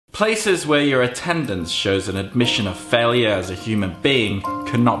Places where your attendance shows an admission of failure as a human being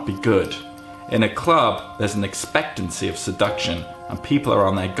cannot be good. In a club, there's an expectancy of seduction and people are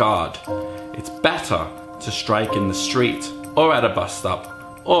on their guard. It's better to strike in the street or at a bus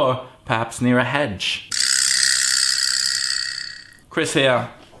stop or perhaps near a hedge. Chris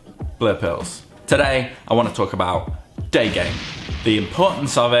here, Blur Pills. Today I want to talk about day game, the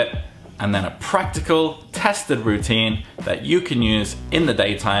importance of it, and then a practical, tested routine that you can use in the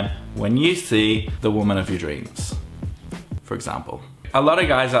daytime when you see the woman of your dreams. For example, a lot of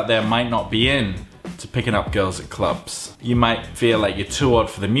guys out there might not be in to picking up girls at clubs. You might feel like you're too old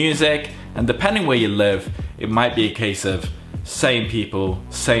for the music, and depending where you live, it might be a case of same people,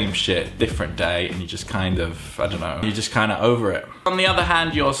 same shit, different day, and you just kind of, I don't know, you're just kind of over it. On the other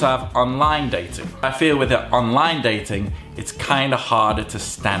hand, you also have online dating. I feel with online dating, it's kind of harder to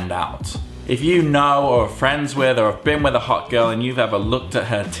stand out. If you know or are friends with or have been with a hot girl and you've ever looked at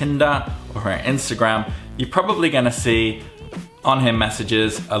her Tinder or her Instagram, you're probably gonna see on her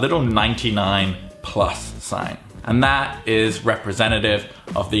messages a little 99 plus sign. And that is representative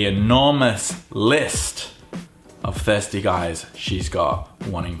of the enormous list of thirsty guys she's got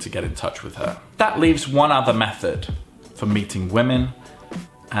wanting to get in touch with her. That leaves one other method for meeting women,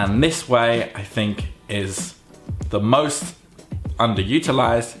 and this way I think is the most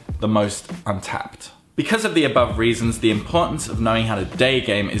underutilized, the most untapped. Because of the above reasons, the importance of knowing how to day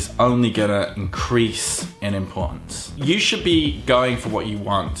game is only gonna increase in importance. You should be going for what you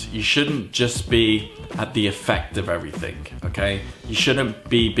want. You shouldn't just be at the effect of everything, okay? You shouldn't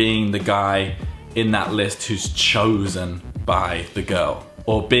be being the guy in that list who's chosen by the girl,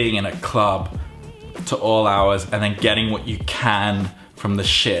 or being in a club to all hours and then getting what you can from the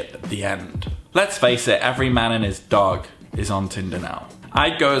shit at the end. Let's face it, every man and his dog is on Tinder now.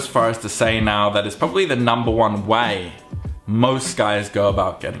 I'd go as far as to say now that it's probably the #1 way most guys go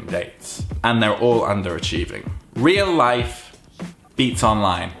about getting dates, and they're all underachieving. Real life beats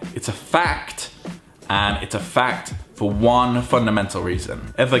online. It's a fact, and it's a fact for one fundamental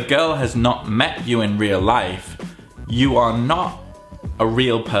reason. If a girl has not met you in real life, you are not a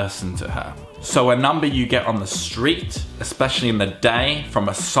real person to her. So a number you get on the street, especially in the day, from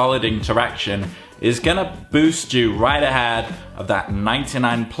a solid interaction is gonna boost you right ahead of that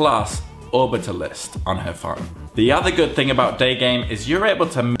 99 plus orbiter list on her phone. The other good thing about day game is you're able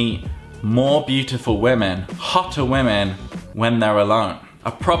to meet more beautiful women, hotter women, when they're alone.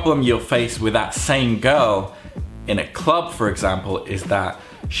 A problem you'll face with that same girl in a club, for example, is that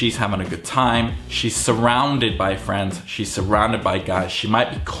she's having a good time, she's surrounded by friends, she's surrounded by guys, she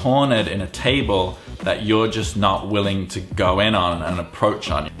might be cornered in a table that you're just not willing to go in on and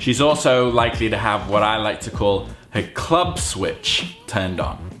approach on. She's also likely to have what I like to call her club switch turned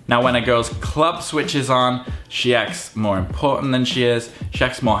on. Now when a girl's club switch is on, she acts more important than she is, she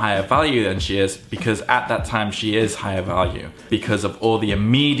acts more higher value than she is, because at that time she is higher value because of all the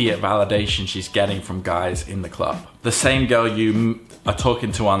immediate validation she's getting from guys in the club. The same girl you are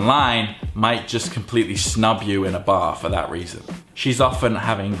talking to online might just completely snub you in a bar for that reason. She's often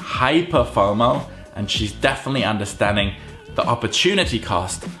having hyper FOMO, and she's definitely understanding the opportunity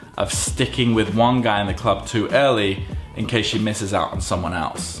cost of sticking with one guy in the club too early in case she misses out on someone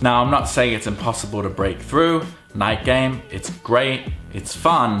else. Now, I'm not saying it's impossible to break through. Night game, it's great, it's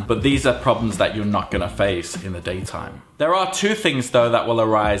fun, but these are problems that you're not gonna face in the daytime. There are two things though that will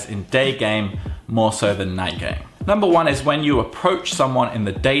arise in day game more so than night game. #1 is when you approach someone in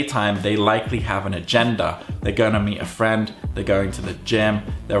the daytime, they likely have an agenda. They're gonna meet a friend, they're going to the gym,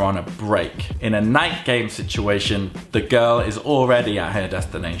 they're on a break. In a night game situation, the girl is already at her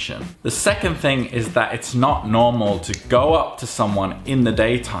destination. The second thing is that it's not normal to go up to someone in the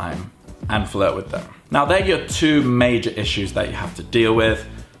daytime and flirt with them. Now they're your two major issues that you have to deal with,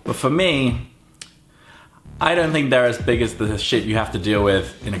 but for me, I don't think they're as big as the shit you have to deal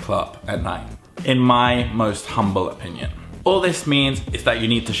with in a club at night, in my most humble opinion. All this means is that you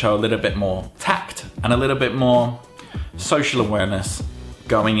need to show a little bit more tact and a little bit more social awareness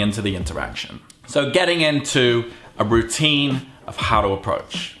going into the interaction. So getting into a routine of how to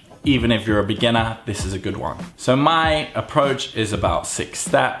approach. Even if you're a beginner, this is a good one. So my approach is about 6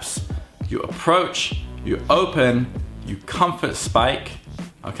 steps. You approach, you open, you comfort spike,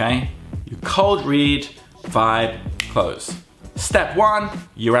 okay? You cold read, vibe, close. Step 1,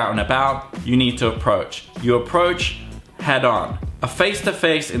 you're out and about, you need to approach. You approach head on. A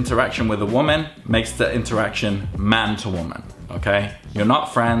face-to-face interaction with a woman makes the interaction man to woman, okay? You're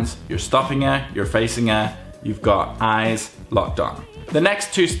not friends, you're stopping her, you're facing her, you've got eyes locked on. The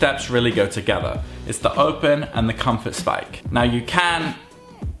next 2 steps really go together. It's the open and the comfort spike. Now you can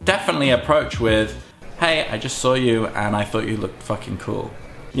definitely approach with, hey, I just saw you and I thought you looked fucking cool.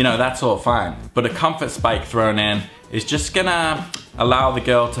 you know, that's all fine. But a comfort spike thrown in is just gonna allow the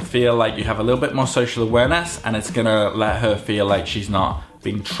girl to feel like you have a little bit more social awareness, and it's gonna let her feel like she's not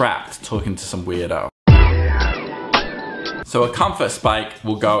being trapped talking to some weirdo. So a comfort spike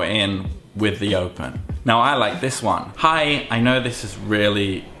will go in with the open. Now I like this one. Hi, I know this is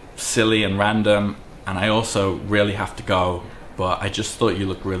really silly and random, and I also really have to go, but I just thought you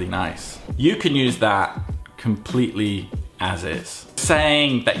look really nice. You can use that completely as is.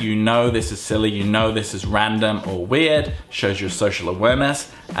 Saying that you know this is silly, you know this is random or weird, shows your social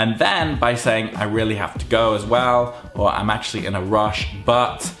awareness. And then by saying, I really have to go as well, or I'm actually in a rush,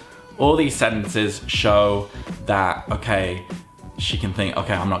 but all these sentences show that, okay, she can think,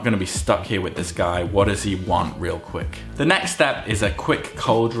 okay, I'm not gonna be stuck here with this guy. What does he want real quick? The next step is a quick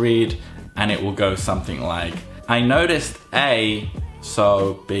cold read, and it will go something like, I noticed A,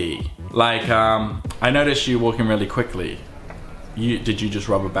 so B. Like, I noticed you walking really quickly. Did you just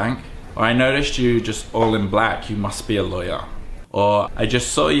rob a bank? Or I noticed you just all in black, you must be a lawyer. Or I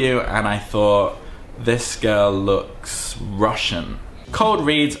just saw you and I thought, this girl looks Russian. Cold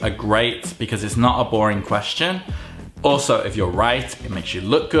reads are great because it's not a boring question. Also, if you're right, it makes you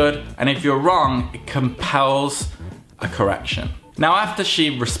look good. And if you're wrong, it compels a correction. Now, after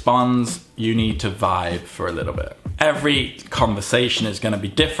she responds, you need to vibe for a little bit. Every conversation is gonna be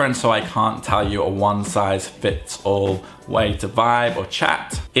different, so I can't tell you a one-size-fits-all way to vibe or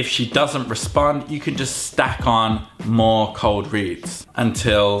chat. If she doesn't respond, you can just stack on more cold reads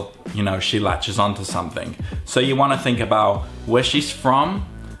until, you know, she latches onto something. So you wanna think about where she's from,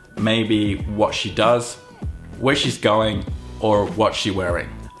 maybe what she does, where she's going, or what she's wearing.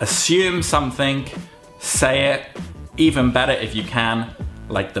 Assume something, say it, even better if you can,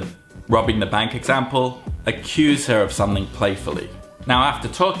 like the robbing the bank example, accuse her of something playfully. Now after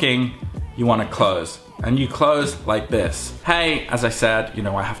talking, you want to close. And you close like this. Hey, as I said, you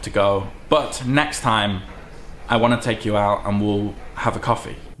know, I have to go, but next time I want to take you out and we'll have a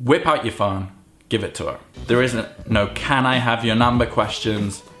coffee. Whip out your phone, give it to her. There isn't no can I have your number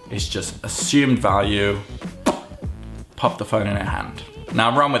questions, it's just assumed value, pop the phone in her hand.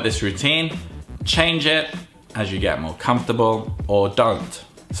 Now run with this routine, change it as you get more comfortable, or don't.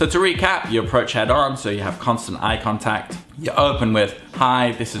 So to recap, you approach head on, so you have constant eye contact. You open with,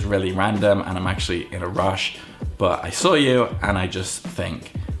 hi, this is really random and I'm actually in a rush, but I saw you and I just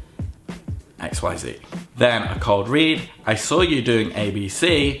think XYZ. Then a cold read, I saw you doing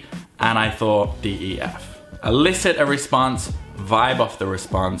ABC and I thought DEF. Elicit a response, vibe off the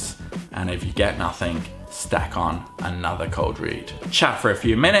response, and if you get nothing, stack on another cold read. Chat for a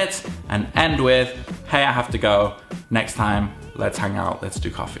few minutes and end with, hey, I have to go. Next time, let's hang out, let's do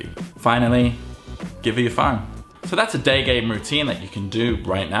coffee. Finally, give her your phone. So that's a day game routine that you can do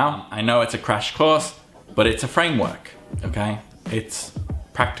right now. I know it's a crash course, but it's a framework, okay? It's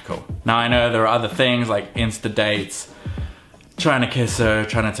practical. Now I know there are other things like Insta dates, trying to kiss her,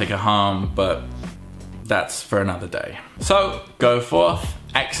 trying to take her home, but that's for another day. So go forth,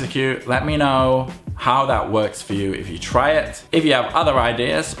 execute, let me know how that works for you if you try it. If you have other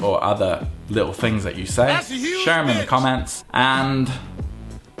ideas or other little things that you say, share them in the comments, and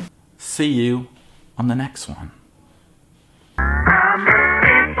see you on the next one.